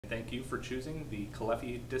Thank you for choosing the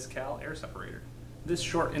Caleffi Discal Air Separator. This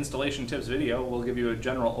short installation tips video will give you a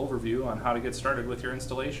general overview on how to get started with your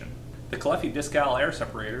installation. The Caleffi Discal Air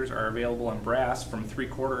Separators are available in brass from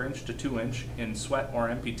 3/4 inch to 2 inch in sweat or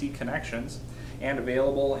MPT connections, and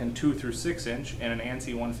available in 2 through 6 inch in an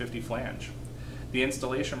ANSI 150 flange. The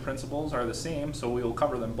installation principles are the same, so we will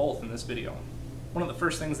cover them both in this video. One of the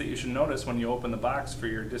first things that you should notice when you open the box for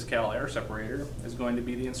your Discal Air Separator is going to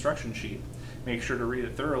be the instruction sheet. Make sure to read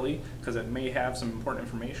it thoroughly, because it may have some important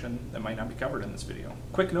information that might not be covered in this video.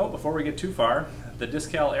 Quick note before we get too far, the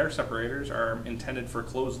Discal Air Separators are intended for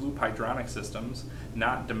closed-loop hydronic systems,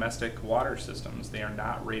 not domestic water systems. They are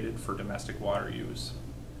not rated for domestic water use.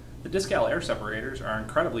 The Discal Air Separators are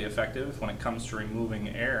incredibly effective when it comes to removing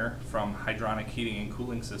air from hydronic heating and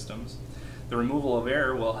cooling systems. The removal of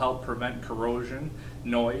air will help prevent corrosion,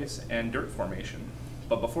 noise, and dirt formation.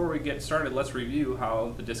 But before we get started, let's review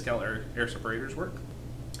how the Discal Air Separators work.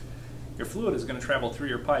 Your fluid is going to travel through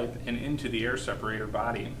your pipe and into the air separator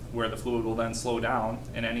body, where the fluid will then slow down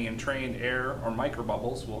and any entrained air or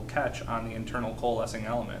microbubbles will catch on the internal coalescing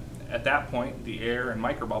element. At that point, the air and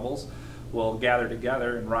microbubbles will gather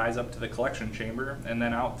together and rise up to the collection chamber and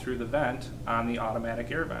then out through the vent on the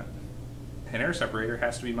automatic air vent. An air separator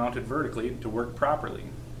has to be mounted vertically to work properly.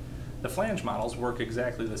 The flange models work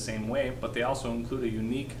exactly the same way, but they also include a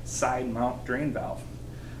unique side mount drain valve.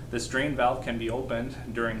 This drain valve can be opened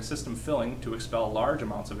during system filling to expel large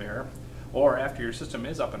amounts of air, or after your system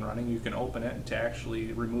is up and running, you can open it to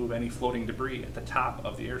actually remove any floating debris at the top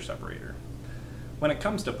of the air separator. When it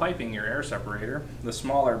comes to piping your air separator, the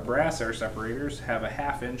smaller brass air separators have a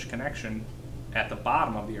 1/2 inch connection at the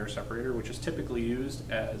bottom of the air separator, which is typically used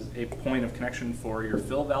as a point of connection for your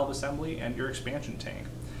fill valve assembly and your expansion tank.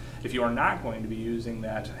 If you are not going to be using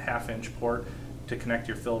that 1/2 inch port to connect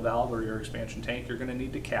your fill valve or your expansion tank, you're going to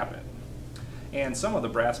need to cap it. And some of the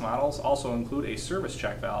brass models also include a service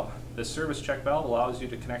check valve. This service check valve allows you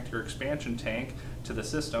to connect your expansion tank to the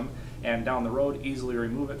system and down the road easily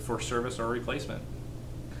remove it for service or replacement.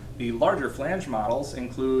 The larger flange models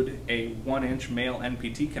include a 1 inch male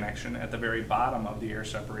NPT connection at the very bottom of the air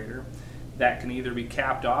separator that can either be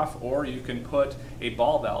capped off, or you can put a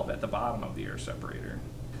ball valve at the bottom of the air separator.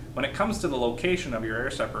 When it comes to the location of your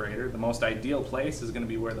air separator, the most ideal place is going to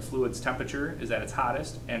be where the fluid's temperature is at its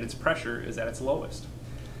hottest and its pressure is at its lowest.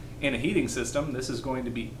 In a heating system, this is going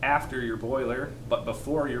to be after your boiler but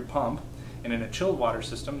before your pump, and in a chilled water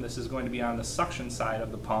system, this is going to be on the suction side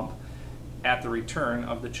of the pump at the return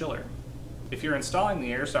of the chiller. If you're installing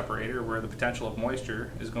the air separator where the potential of moisture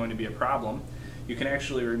is going to be a problem, you can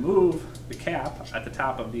actually remove the cap at the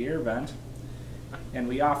top of the air vent, and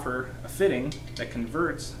we offer a fitting that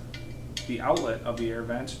converts the outlet of the air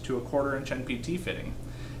vent to a 1/4 inch NPT fitting.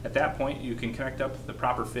 At that point, you can connect up the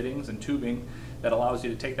proper fittings and tubing that allows you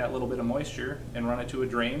to take that little bit of moisture and run it to a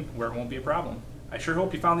drain where it won't be a problem. I sure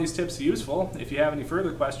hope you found these tips useful. If you have any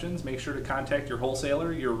further questions, make sure to contact your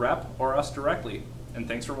wholesaler, your rep, or us directly. And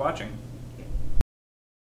thanks for watching.